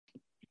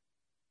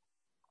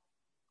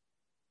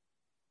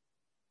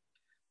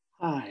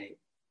Hi,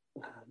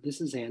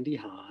 this is Andy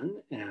Hahn,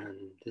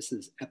 and this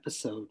is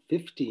episode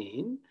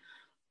 15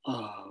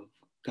 of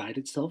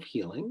Guided Self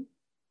Healing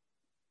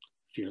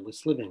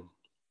Fearless Living.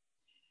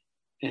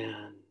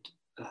 And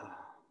uh,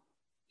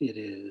 it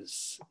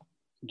is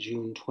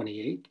June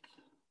 28th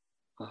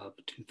of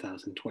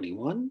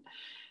 2021,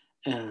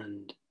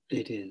 and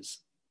it is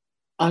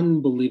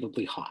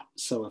unbelievably hot.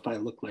 So if I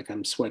look like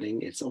I'm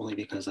sweating, it's only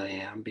because I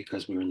am,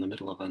 because we're in the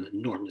middle of an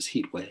enormous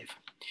heat wave.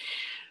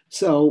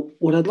 So,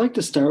 what I'd like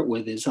to start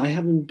with is I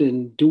haven't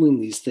been doing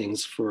these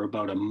things for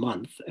about a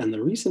month. And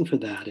the reason for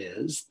that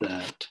is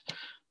that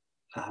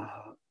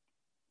uh,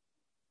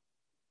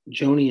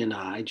 Joni and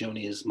I,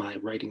 Joni is my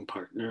writing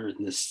partner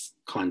in this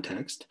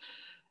context,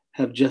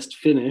 have just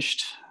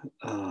finished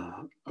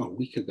a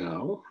week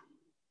ago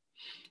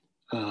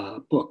a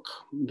book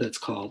that's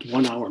called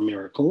 1 Hour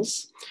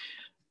Miracles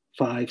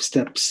 5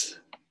 Steps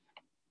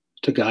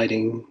to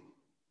Guiding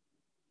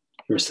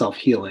Your Self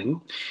Healing.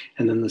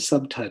 And then the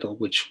subtitle,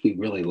 which we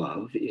really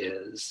love,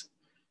 is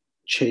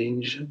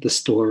Change the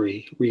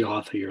Story,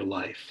 Reauthor Your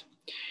Life.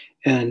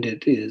 And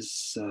it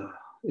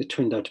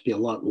turned out to be a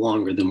lot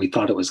longer than we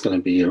thought it was going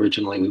to be.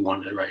 Originally, we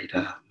wanted to write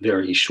a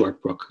very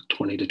short book,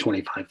 20 to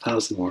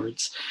 25,000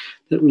 words,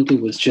 that really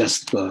was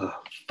just the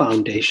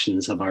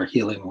foundations of our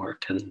healing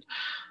work. And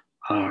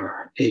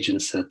our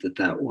agent said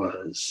that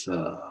was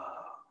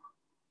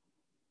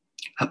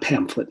a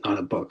pamphlet, not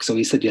a book. So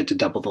he said you had to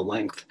double the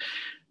length.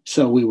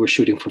 So we were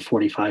shooting for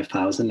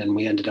 45,000 and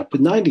we ended up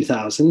with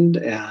 90,000,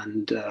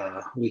 and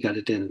we got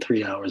it in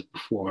 3 hours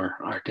before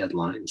our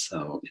deadline.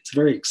 So it's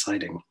very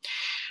exciting.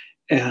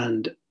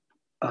 And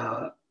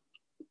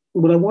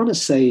what I want to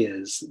say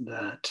is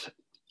that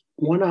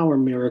 1 Hour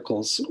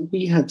Miracles,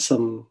 we had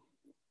some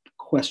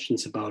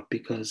questions about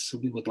because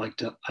we would like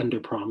to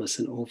underpromise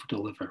and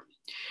overdeliver.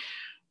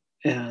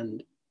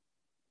 And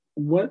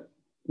what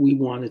we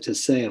wanted to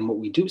say and what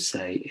we do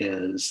say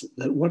is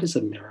that what is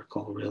a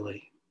miracle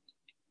really?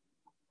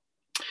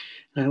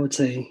 And I would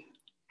say,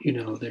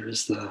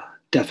 there's the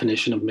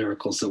definition of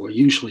miracles that we're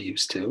usually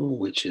used to,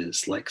 which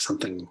is like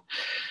something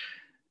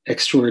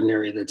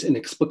extraordinary that's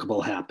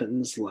inexplicable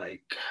happens,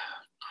 like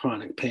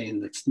chronic pain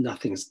that's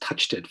nothing's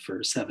touched it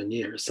for 7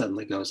 years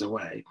suddenly goes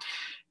away.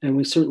 And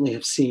we certainly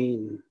have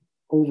seen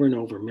over and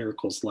over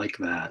miracles like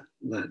that,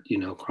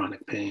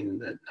 chronic pain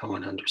that no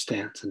one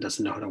understands and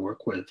doesn't know how to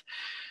work with,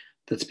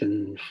 that's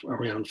been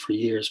around for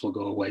years, will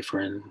go away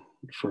for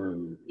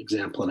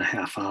example, in a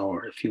half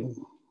hour if you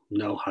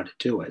know how to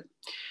do it.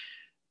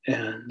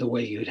 And the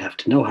way you'd have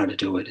to know how to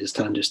do it is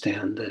to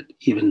understand that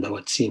even though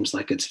it seems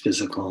like it's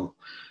physical,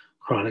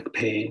 chronic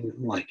pain,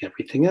 like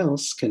everything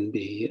else, can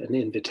be an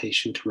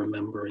invitation to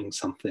remembering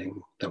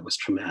something that was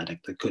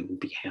traumatic that couldn't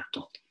be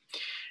handled.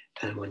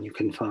 And when you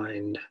can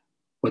find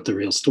what the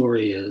real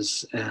story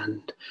is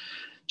and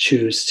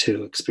choose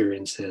to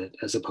experience it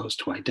as opposed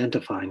to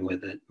identifying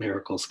with it,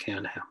 miracles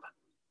can happen.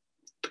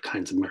 The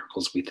kinds of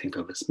miracles we think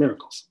of as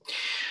miracles.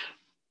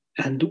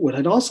 And what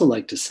I'd also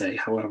like to say,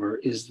 however,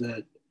 is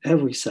that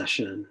every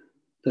session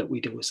that we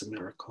do is a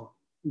miracle,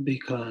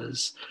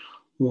 because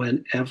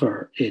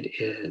whenever it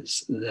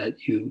is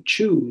that you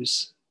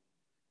choose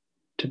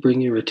to bring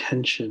your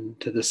attention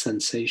to the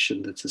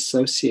sensation that's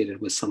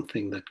associated with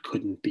something that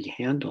couldn't be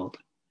handled,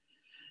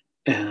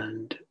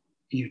 and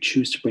you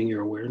choose to bring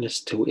your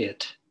awareness to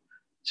it,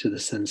 to the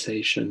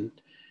sensation,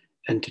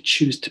 and to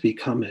choose to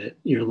become it,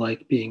 you're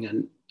like being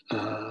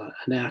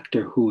an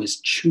actor who is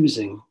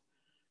choosing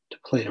to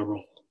play a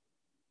role.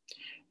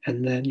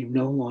 And then you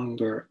no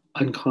longer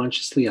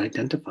unconsciously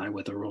identify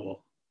with a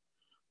role,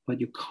 but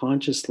you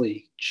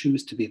consciously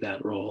choose to be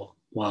that role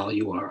while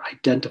you are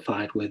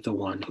identified with the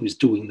one who's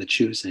doing the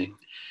choosing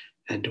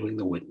and doing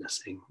the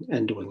witnessing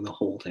and doing the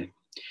holding.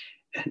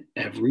 And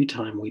every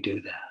time we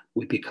do that,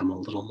 we become a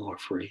little more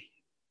free.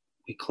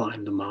 We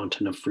climb the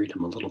mountain of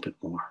freedom a little bit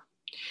more.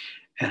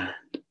 And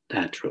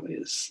that truly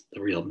is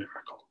the real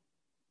miracle,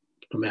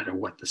 no matter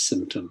what the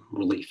symptom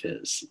relief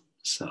is.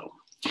 So,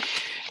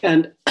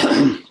 and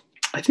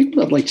I think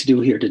what I'd like to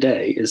do here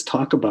today is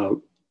talk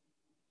about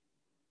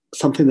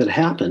something that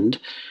happened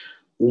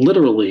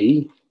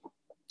literally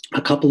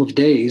a couple of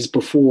days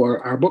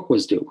before our book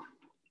was due.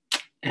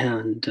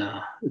 And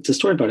it's a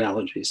story about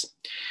allergies.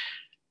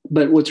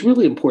 But what's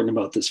really important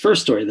about this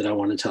first story that I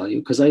want to tell you,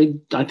 because I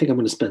think I'm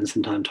going to spend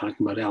some time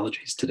talking about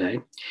allergies today,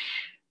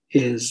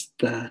 is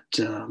that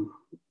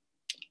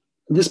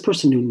this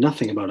person knew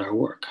nothing about our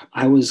work.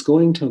 I was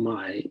going to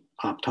my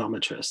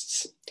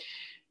optometrist's,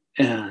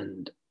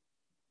 and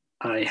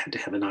I had to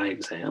have an eye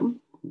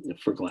exam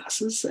for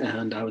glasses,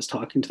 and I was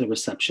talking to the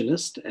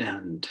receptionist,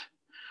 and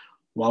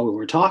while we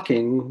were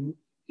talking,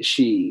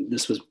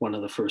 this was one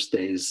of the first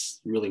days,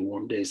 really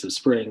warm days of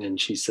spring, and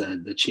she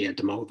said that she had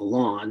to mow the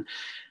lawn,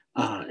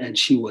 and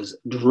she was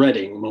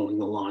dreading mowing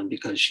the lawn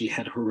because she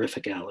had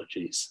horrific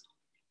allergies.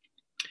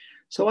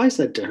 So I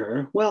said to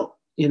her, well,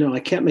 I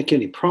can't make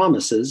any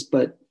promises,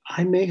 but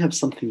I may have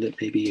something that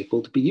may be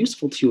able to be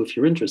useful to you if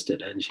you're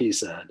interested. And she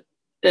said,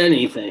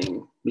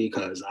 anything,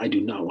 because I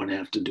do not want to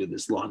have to do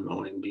this lawn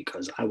mowing,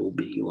 because I will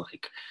be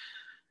like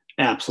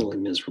absolutely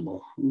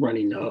miserable,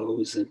 runny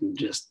nose, and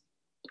just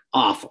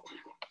awful.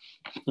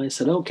 And I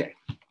said, okay.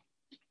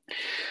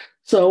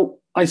 So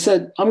I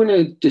said, I'm going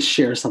to just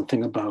share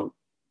something about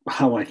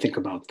how I think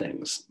about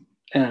things.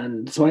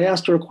 And so I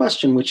asked her a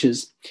question, which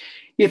is,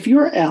 if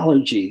your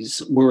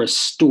allergies were a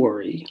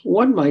story,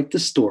 what might the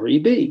story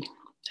be?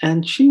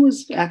 And she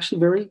was actually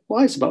very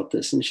wise about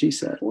this. And she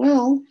said,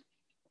 well,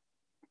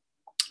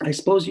 I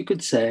suppose you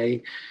could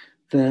say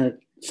that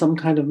some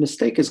kind of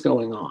mistake is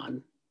going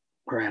on,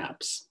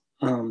 perhaps,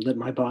 that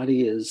my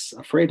body is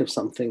afraid of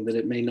something that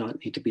it may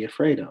not need to be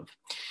afraid of.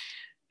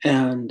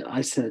 And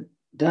I said,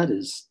 that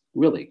is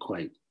really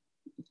quite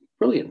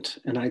brilliant.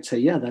 And I'd say,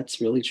 yeah,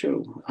 that's really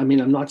true. I mean,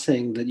 I'm not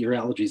saying that your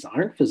allergies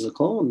aren't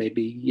physical.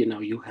 Maybe,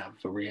 you have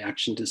a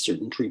reaction to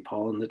certain tree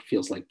pollen that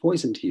feels like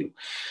poison to you,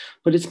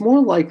 but it's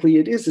more likely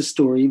it is a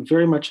story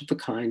very much of the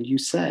kind you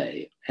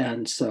say.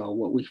 And so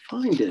what we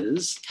find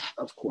is,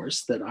 of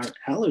course, that our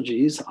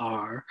allergies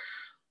are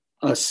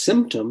a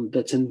symptom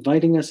that's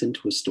inviting us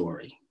into a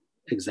story,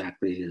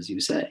 exactly as you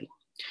say.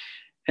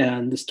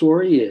 And the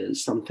story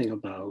is something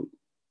about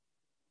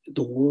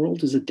the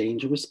world is a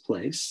dangerous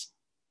place,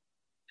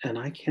 and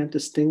I can't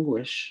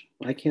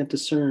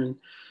discern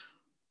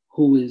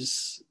who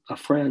is a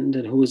friend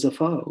and who is a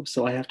foe.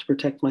 So I have to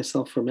protect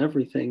myself from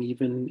everything,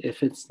 even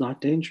if it's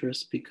not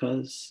dangerous,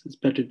 because it's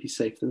better to be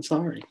safe than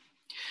sorry.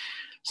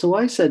 So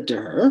I said to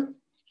her,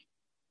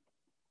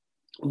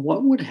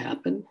 what would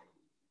happen?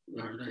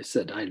 Or I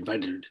said, I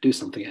invited her to do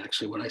something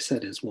actually. What I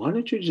said is, why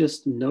don't you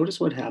just notice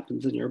what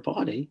happens in your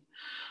body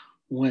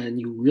when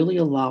you really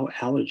allow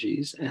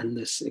allergies and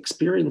this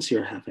experience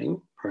you're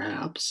having,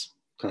 perhaps,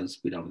 because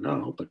we don't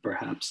know, but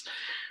perhaps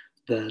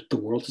that the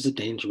world is a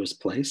dangerous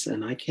place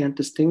and I can't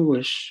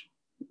distinguish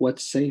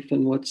what's safe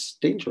and what's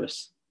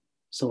dangerous.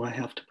 So I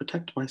have to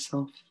protect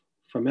myself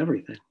from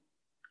everything.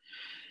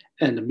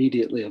 And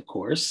immediately, of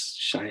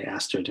course, I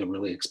asked her to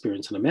really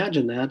experience and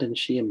imagine that, and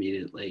she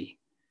immediately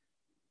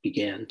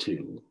began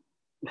to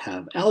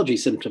have allergy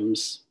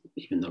symptoms,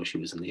 even though she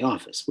was in the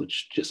office,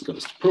 which just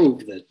goes to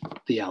prove that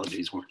the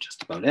allergies weren't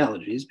just about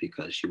allergies,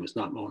 because she was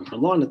not mowing her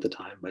lawn at the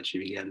time, but she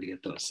began to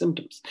get those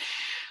symptoms.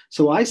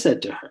 So I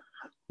said to her,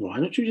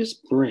 why don't you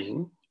just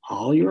bring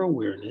all your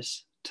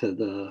awareness to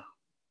the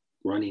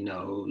runny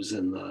nose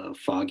and the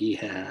foggy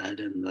head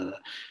and the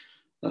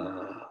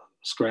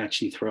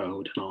scratchy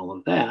throat and all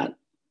of that,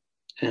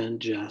 and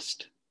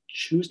just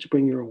choose to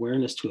bring your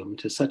awareness to them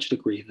to such a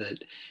degree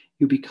that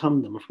you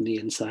become them from the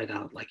inside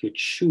out, like you're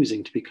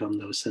choosing to become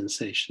those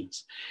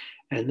sensations.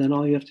 And then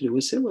all you have to do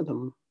is sit with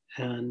them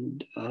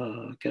and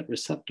get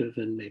receptive,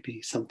 and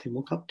maybe something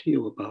will come to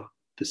you about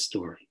this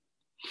story.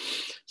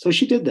 So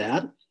she did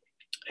that,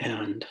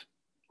 and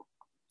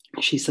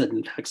she said,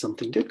 in fact,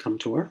 something did come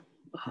to her,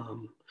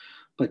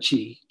 but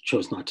she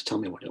chose not to tell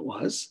me what it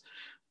was.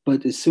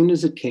 But as soon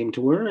as it came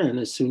to her, and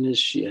as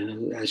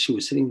she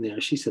was sitting there,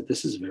 she said,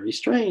 "This is very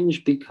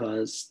strange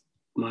because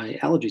my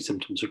allergy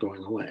symptoms are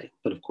going away."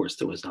 But of course,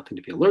 there was nothing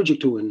to be allergic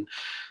to in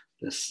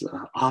this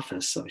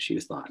office, so she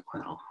thought,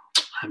 "Well,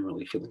 I'm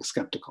really feeling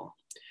skeptical."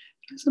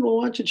 I said, "Well,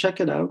 why don't you check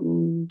it out?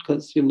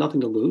 Because you have nothing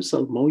to lose,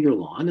 so mow your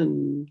lawn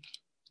and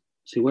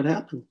see what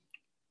happens."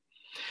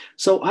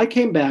 So I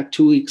came back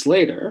 2 weeks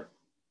later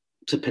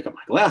to pick up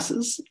my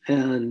glasses.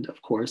 And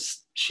of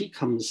course, she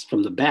comes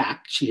from the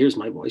back. She hears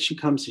my voice. She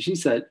comes, she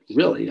said,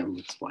 really,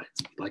 that's why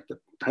it's like the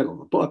title of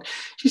the book.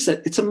 She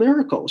said, it's a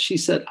miracle. She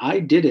said, I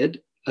did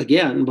it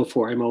again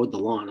before I mowed the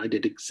lawn. I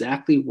did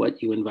exactly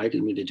what you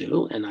invited me to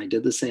do. And I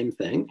did the same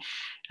thing.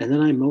 And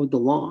then I mowed the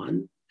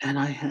lawn and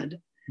I had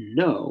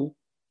no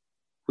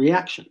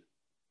reaction.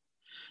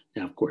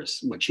 Now, of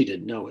course, what she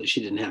didn't know is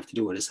she didn't have to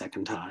do it a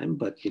second time,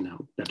 but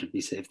better to be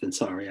safe than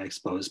sorry, I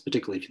suppose,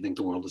 particularly if you think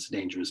the world is a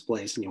dangerous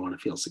place and you want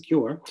to feel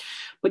secure.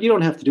 But you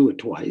don't have to do it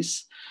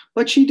twice.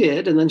 But she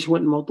did, and then she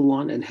went and mowed the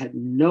lawn and had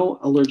no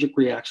allergic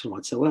reaction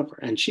whatsoever.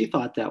 And she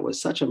thought that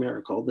was such a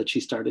miracle that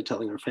she started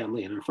telling her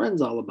family and her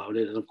friends all about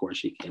it. And of course,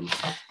 she came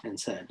and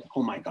said,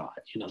 "Oh my God,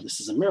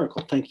 this is a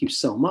miracle. Thank you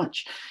so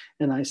much."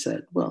 And I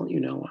said, "Well,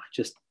 I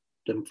just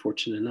am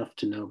fortunate enough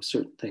to know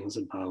certain things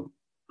about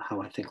how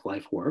I think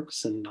life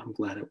works, and I'm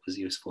glad it was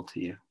useful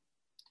to you."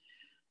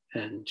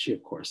 And she,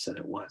 of course, said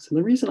it was. And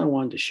the reason I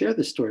wanted to share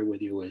this story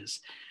with you is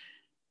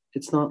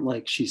it's not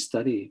like she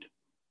studied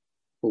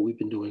what we've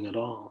been doing at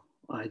all.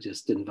 I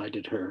just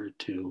invited her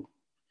to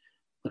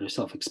let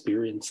herself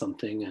experience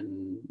something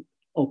and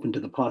open to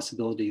the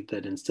possibility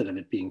that instead of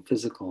it being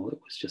physical, it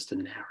was just a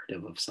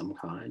narrative of some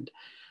kind.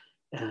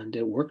 And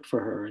it worked for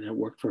her, and it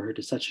worked for her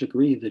to such a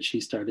degree that she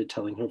started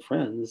telling her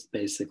friends,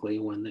 basically,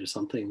 when there's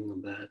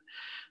something that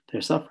they're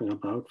suffering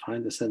about,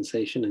 find the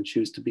sensation and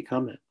choose to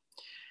become it.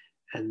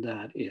 And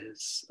that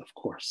is, of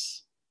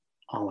course,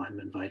 all I'm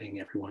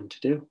inviting everyone to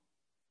do.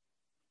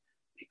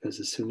 Because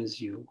as soon as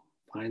you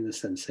find the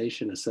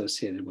sensation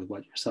associated with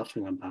what you're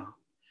suffering about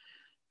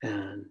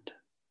and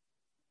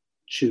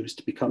choose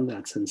to become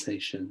that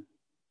sensation,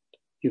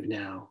 you've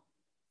now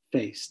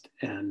faced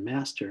and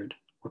mastered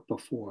what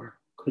before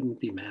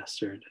couldn't be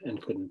mastered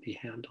and couldn't be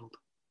handled.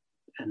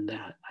 And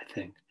that, I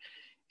think,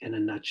 in a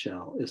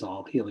nutshell, is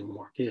all healing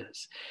work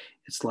is.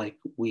 It's like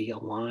we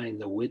align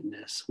the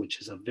witness,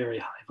 which is a very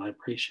high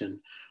vibration,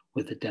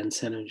 with the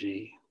dense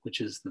energy,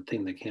 which is the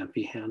thing that can't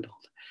be handled.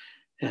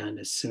 And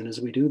as soon as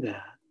we do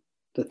that,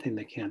 the thing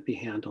that can't be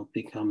handled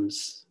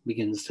begins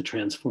to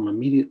transform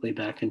immediately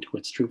back into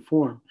its true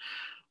form,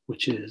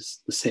 which is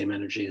the same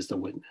energy as the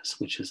witness,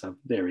 which is a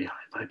very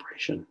high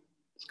vibration.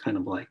 It's kind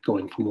of like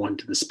going from 1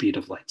 to the speed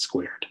of light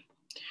squared.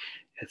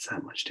 It's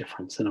that much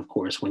difference. And of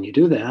course, when you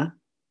do that,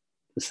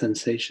 the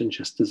sensation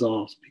just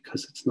dissolves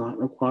because it's not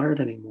required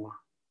anymore.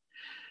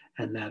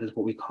 And that is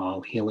what we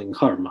call healing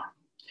karma.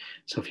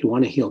 So if you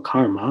want to heal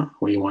karma,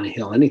 or you want to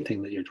heal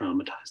anything that you're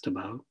traumatized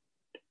about,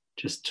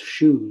 just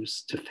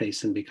choose to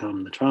face and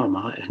become the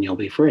trauma, and you'll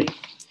be free.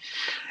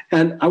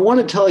 And I want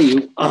to tell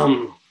you,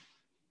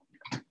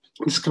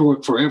 this can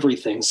work for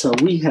everything. So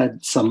we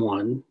had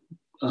someone,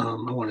 I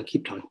want to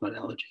keep talking about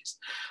allergies,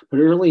 but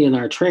early in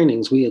our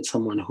trainings, we had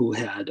someone who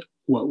had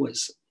what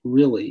was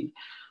really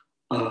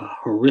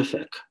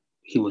horrific,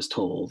 he was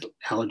told,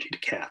 allergy to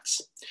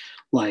cats.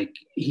 Like,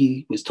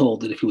 he was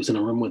told that if he was in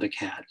a room with a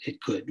cat, it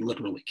could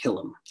literally kill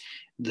him.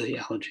 The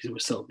allergies were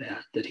so bad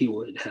that he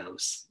would have,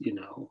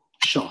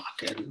 shock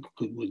and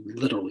would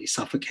literally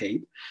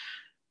suffocate.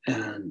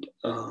 And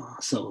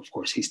so, of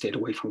course, he stayed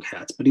away from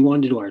cats. But he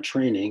wanted to do our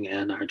training,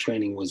 and our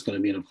training was going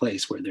to be in a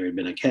place where there had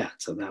been a cat.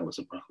 So that was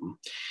a problem.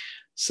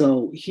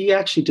 So he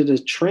actually did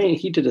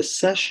a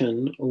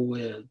session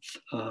with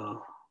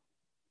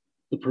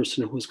the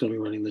person who was going to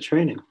be running the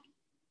training.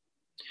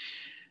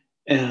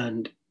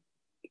 And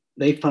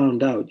they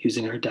found out,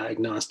 using our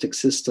diagnostic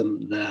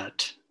system,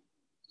 that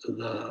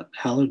the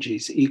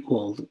allergies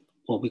equaled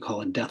what we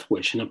call a death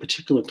wish, and a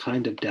particular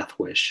kind of death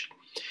wish.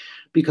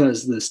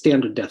 Because the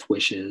standard death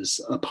wish is,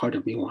 a part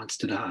of me wants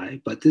to die.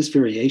 But this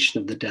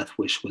variation of the death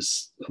wish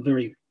was a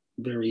very,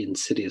 very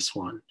insidious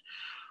one,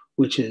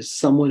 which is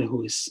someone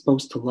who is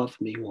supposed to love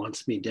me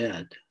wants me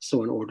dead.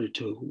 So in order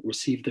to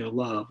receive their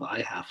love,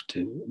 I have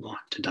to want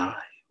to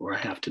die, or I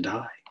have to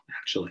die,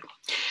 actually.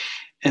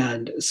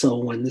 And so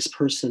when this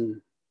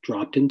person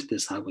dropped into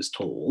this, I was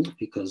told,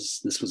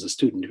 because this was a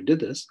student who did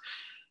this,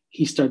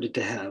 he started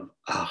to have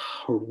a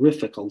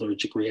horrific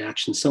allergic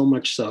reaction, so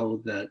much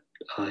so that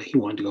he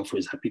wanted to go for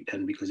his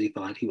EpiPen because he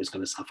thought he was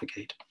going to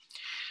suffocate.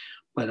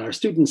 But our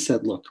students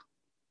said, look,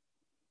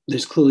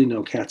 there's clearly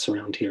no cats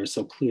around here,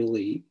 so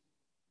clearly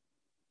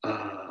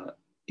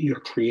you're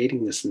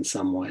creating this in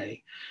some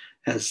way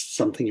as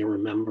something you're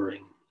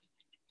remembering.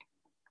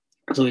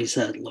 So he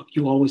said, look,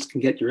 you always can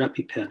get your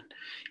EpiPen,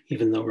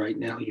 even though right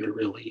now you're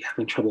really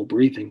having trouble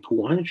breathing. But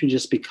why don't you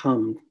just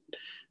become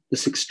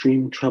this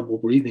extreme trouble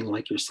breathing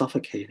like you're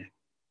suffocating,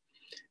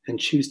 and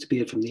choose to be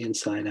it from the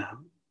inside out?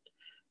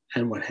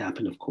 And what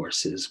happened, of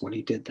course, is when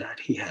he did that,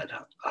 he had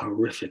a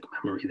horrific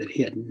memory that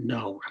he had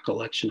no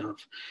recollection of.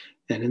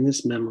 And in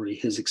this memory,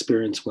 his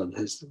experience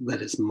was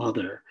that his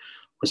mother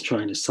was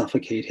trying to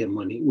suffocate him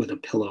with a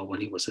pillow when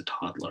he was a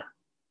toddler.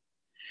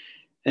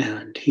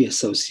 And he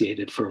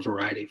associated, for a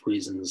variety of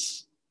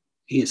reasons,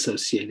 he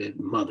associated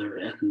mother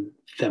and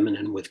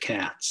feminine with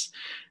cats.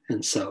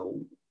 And so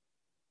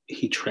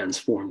he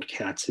transformed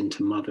cats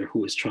into mother, who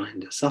was trying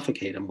to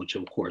suffocate him, which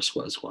of course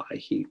was why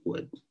he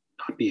would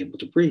not be able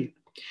to breathe.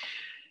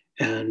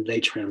 And they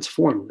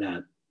transformed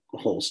that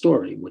whole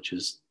story, which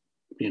is,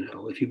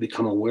 if you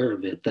become aware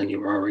of it, then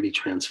you're already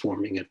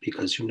transforming it,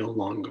 because you no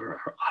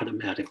longer are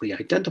automatically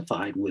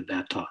identified with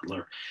that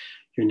toddler.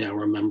 You're now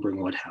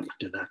remembering what happened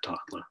to that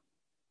toddler.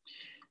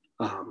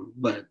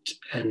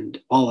 And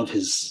all of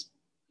his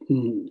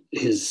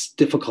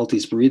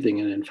difficulties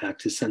breathing, and in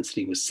fact his sense that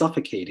he was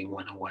suffocating,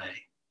 went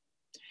away.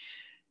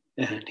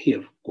 And he,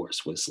 of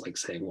course, was like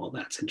saying, well,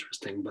 that's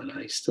interesting, but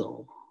I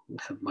still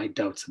have my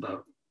doubts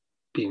about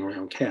being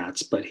around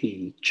cats. But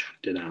he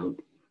checked it out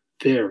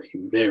very,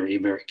 very,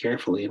 very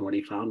carefully. And what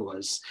he found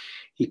was,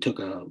 he took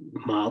a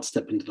mild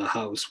step into the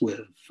house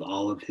with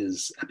all of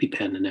his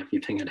EpiPen and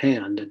everything at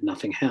hand, and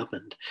nothing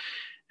happened.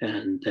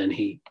 And then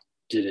he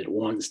did it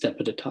one step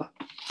at a time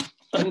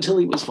until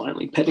he was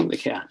finally petting the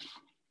cat.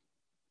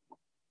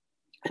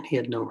 And he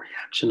had no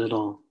reaction at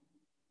all.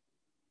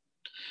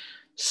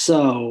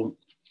 So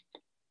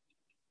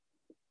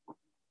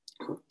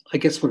I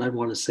guess what I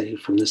want to say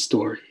from this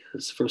story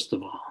is, first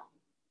of all,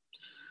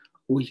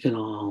 we can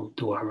all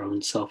do our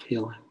own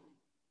self-healing.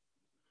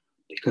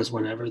 Because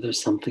whenever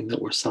there's something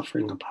that we're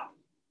suffering about,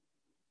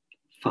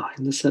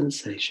 find the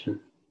sensation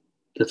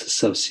that's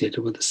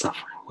associated with the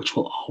suffering, which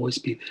will always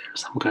be there.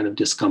 Some kind of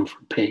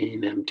discomfort,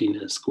 pain,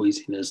 emptiness,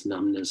 squeeziness,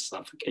 numbness,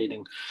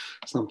 suffocating,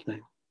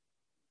 something.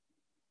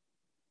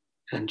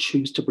 And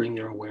choose to bring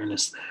your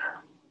awareness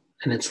there.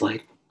 And it's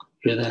like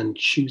you're then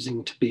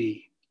choosing to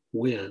be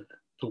with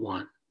the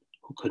one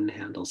who couldn't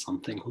handle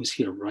something, who's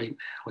here right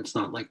now. It's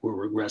not like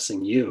we're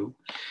regressing you.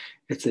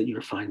 It's that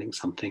you're finding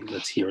something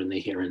that's here in the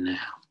here and now.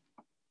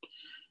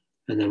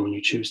 And then when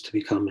you choose to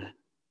become it,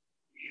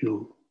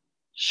 you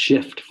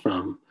shift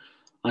from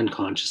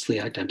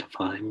unconsciously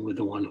identifying with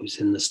the one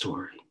who's in the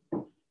story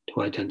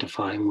to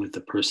identifying with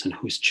the person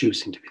who's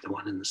choosing to be the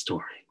one in the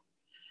story.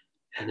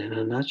 And in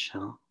a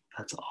nutshell,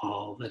 That's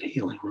all that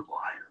healing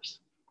requires.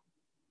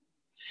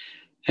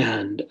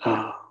 And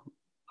I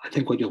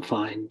think what you'll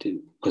find,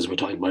 because we're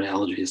talking about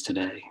allergies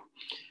today,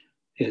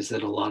 is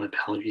that a lot of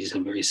allergies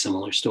have very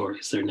similar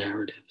stories. They're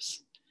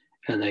narratives.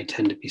 And they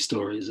tend to be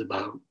stories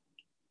about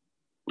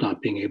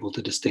not being able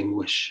to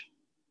distinguish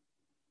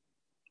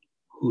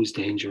who's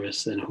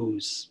dangerous and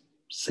who's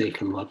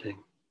safe and loving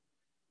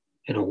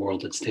in a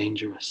world that's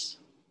dangerous.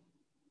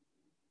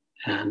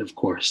 And of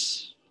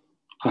course,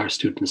 our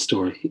student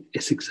story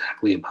is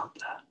exactly about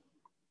that.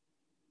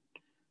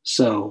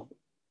 So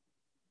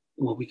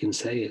what we can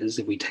say is,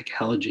 if we take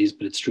allergies,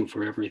 but it's true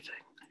for everything,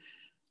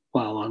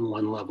 while on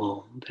one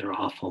level they're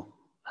awful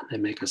and they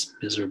make us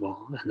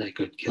miserable and they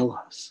could kill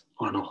us,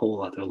 on a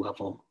whole other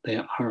level, they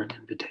are an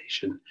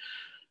invitation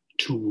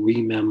to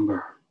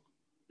remember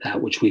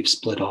that which we've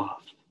split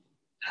off.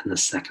 And the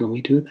second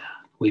we do that,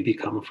 we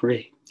become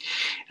free.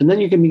 And then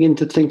you can begin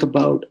to think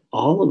about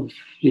all of,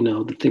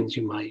 the things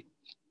you might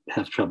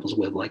have troubles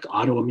with, like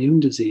autoimmune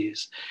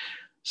disease.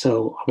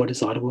 So what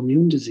is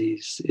autoimmune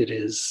disease? It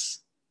is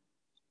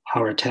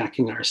our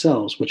attacking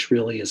ourselves, which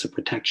really is a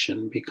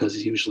protection,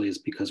 because usually it's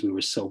because we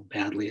were so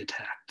badly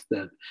attacked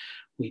that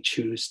we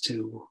choose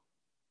to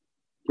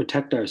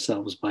protect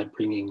ourselves by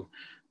bringing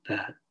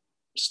that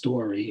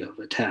story of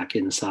attack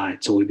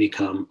inside. So we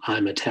become,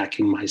 I'm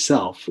attacking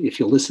myself. If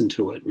you listen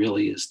to it,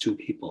 really is two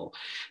people,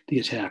 the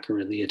attacker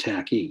and the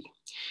attackee.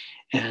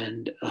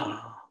 And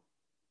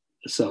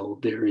so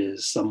there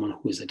is someone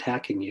who is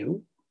attacking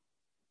you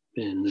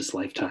in this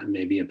lifetime,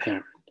 maybe a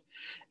parent.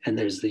 And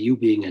there's the you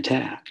being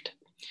attacked.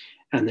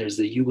 And there's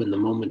the you in the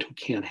moment who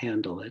can't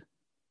handle it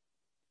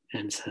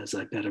and says,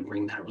 I better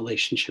bring that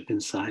relationship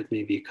inside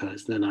me,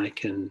 because then I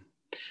can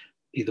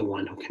be the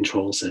one who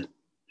controls it.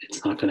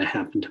 It's not going to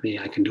happen to me.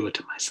 I can do it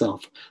to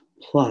myself.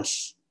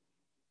 Plus,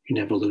 you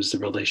never lose the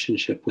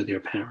relationship with your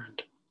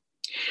parent.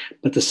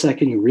 But the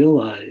second you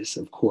realize,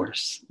 of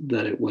course,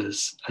 that it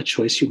was a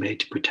choice you made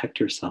to protect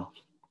yourself,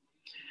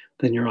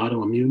 then your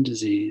autoimmune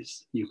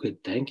disease, you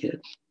could thank it,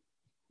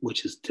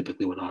 which is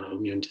typically what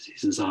autoimmune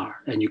diseases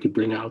are. And you could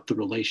bring out the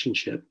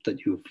relationship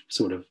that you've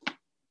sort of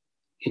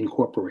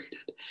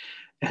incorporated,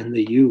 and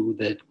the you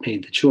that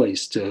made the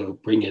choice to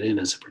bring it in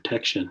as a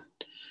protection.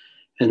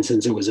 And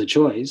since it was a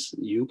choice,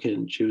 you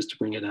can choose to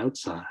bring it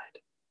outside.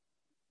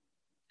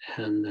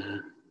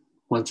 And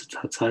once it's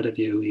outside of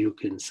you, you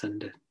can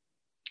send it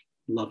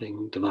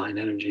loving divine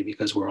energy,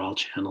 because we're all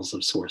channels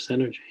of source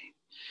energy.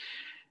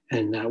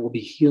 And that will be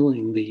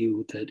healing the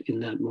you that in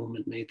that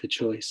moment made the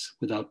choice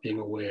without being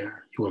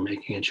aware you were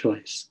making a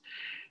choice.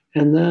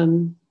 And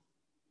then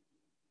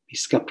be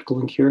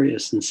skeptical and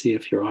curious and see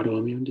if your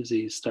autoimmune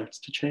disease starts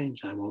to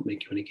change. I won't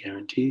make you any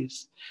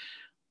guarantees,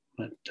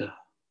 but it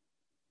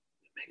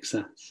makes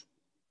sense.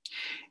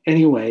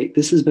 Anyway,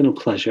 this has been a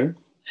pleasure,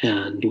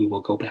 and we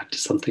will go back to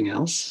something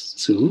else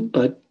soon.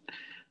 But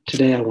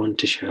today I wanted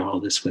to share all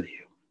this with you.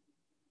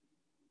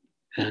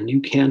 And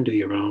you can do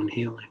your own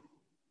healing.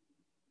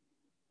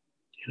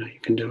 You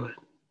can do it.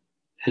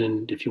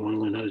 And if you want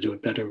to learn how to do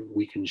it better,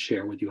 we can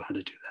share with you how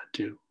to do that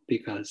too.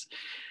 Because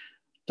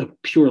the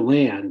Pure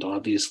Land,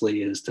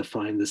 obviously, is to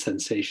find the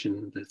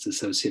sensation that's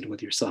associated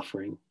with your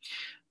suffering.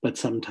 But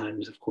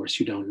sometimes, of course,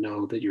 you don't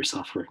know that you're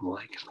suffering,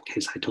 like in the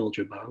case I told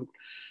you about,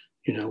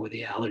 with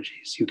the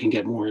allergies. You can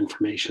get more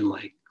information,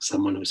 like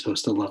someone who's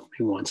supposed to love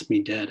me wants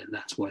me dead, and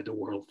that's why the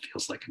world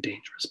feels like a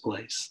dangerous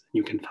place.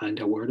 You can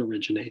find out where it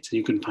originates, and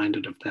you can find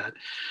out if that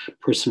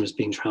person who's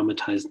being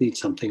traumatized needs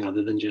something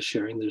other than just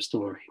sharing their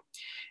story.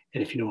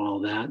 And if you know all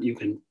that, you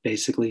can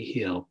basically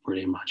heal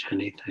pretty much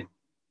anything.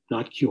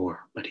 Not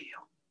cure, but heal.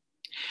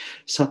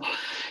 So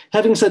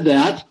having said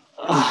that,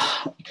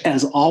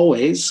 as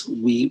always,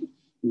 we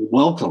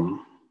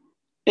welcome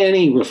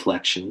any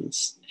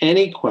reflections,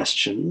 any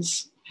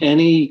questions,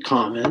 any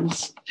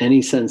comments,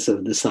 any sense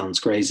of this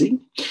sounds crazy,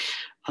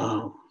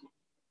 because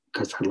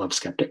I love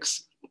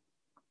skeptics.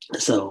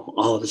 So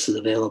all of this is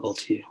available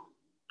to you.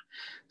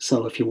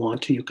 So if you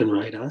want to, you can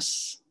write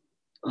us.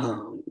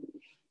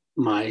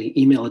 My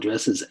email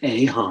address is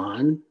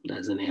ahahn,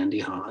 as in Andy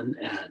Hahn,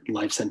 at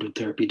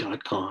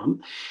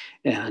lifecenteredtherapy.com.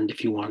 And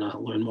if you want to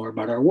learn more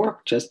about our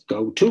work, just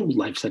go to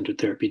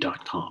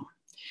lifecenteredtherapy.com.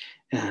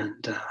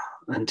 And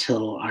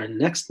until our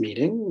next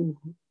meeting,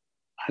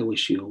 I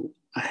wish you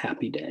a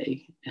happy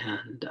day,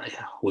 and I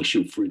wish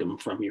you freedom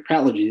from your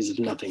allergies, if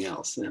nothing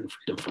else, and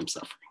freedom from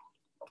suffering.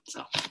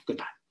 So,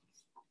 goodbye.